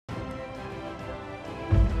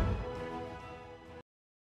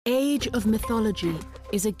Age of Mythology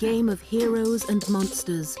is a game of heroes and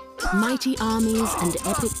monsters, mighty armies and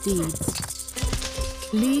epic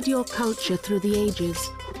deeds. Lead your culture through the ages,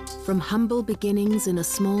 from humble beginnings in a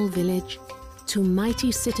small village to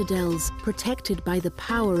mighty citadels protected by the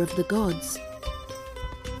power of the gods.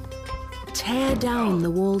 Tear down the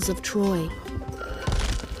walls of Troy.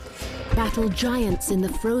 Battle giants in the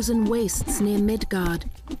frozen wastes near Midgard.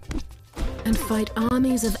 And fight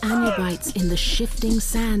armies of Anubites in the shifting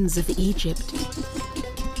sands of Egypt.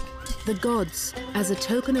 The gods, as a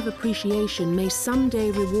token of appreciation, may someday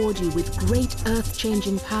reward you with great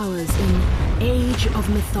earth-changing powers in Age of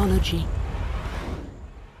Mythology.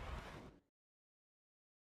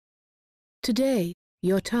 Today,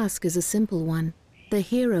 your task is a simple one. The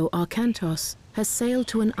hero Arkantos has sailed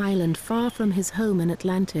to an island far from his home in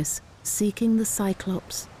Atlantis, seeking the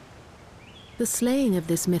Cyclops. The slaying of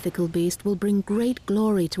this mythical beast will bring great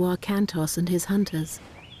glory to Arkantos and his hunters.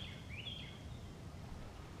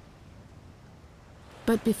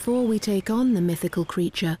 But before we take on the mythical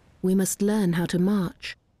creature, we must learn how to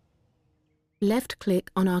march.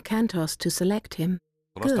 Left-click on Arkantos to select him.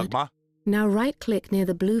 Good. Now right-click near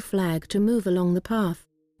the blue flag to move along the path.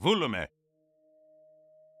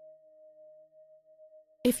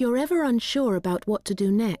 If you're ever unsure about what to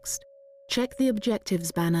do next, check the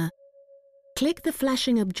Objectives banner. Click the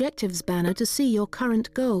flashing Objectives banner to see your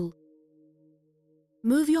current goal.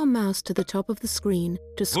 Move your mouse to the top of the screen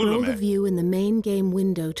to scroll the view in the main game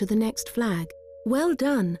window to the next flag. Well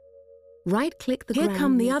done! Right-click the ground. Here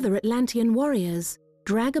come the other Atlantean warriors.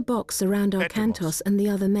 Drag a box around Arkantos and the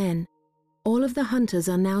other men. All of the hunters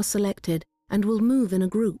are now selected and will move in a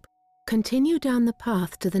group. Continue down the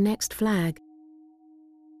path to the next flag.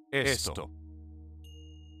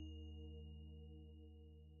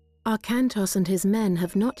 Arkantos and his men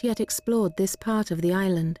have not yet explored this part of the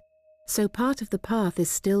island, so part of the path is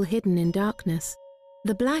still hidden in darkness.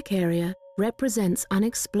 The black area represents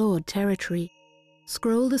unexplored territory.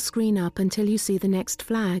 Scroll the screen up until you see the next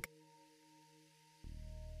flag.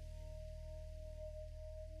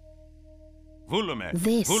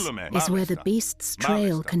 This is where the beast's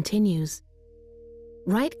trail continues.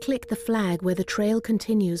 Right-click the flag where the trail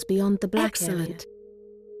continues beyond the black area.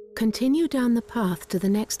 Continue down the path to the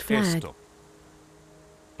next flag.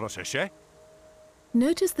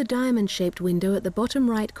 Notice the diamond-shaped window at the bottom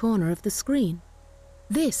right corner of the screen.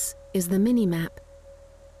 This is the mini-map.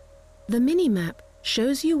 The mini-map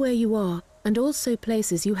shows you where you are and also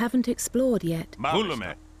places you haven't explored yet.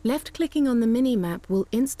 Left-clicking on the mini-map will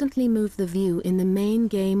instantly move the view in the main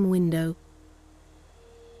game window.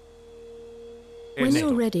 When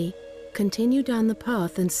you're ready, continue down the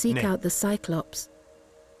path and seek out the Cyclops.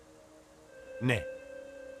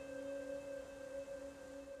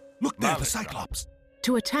 Look there, the Cyclops!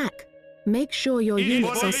 To attack, make sure your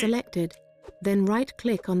units are selected, then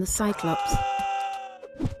right-click on the Cyclops.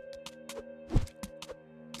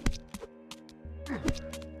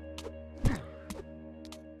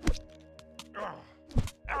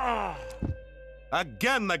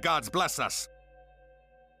 Again the gods bless us!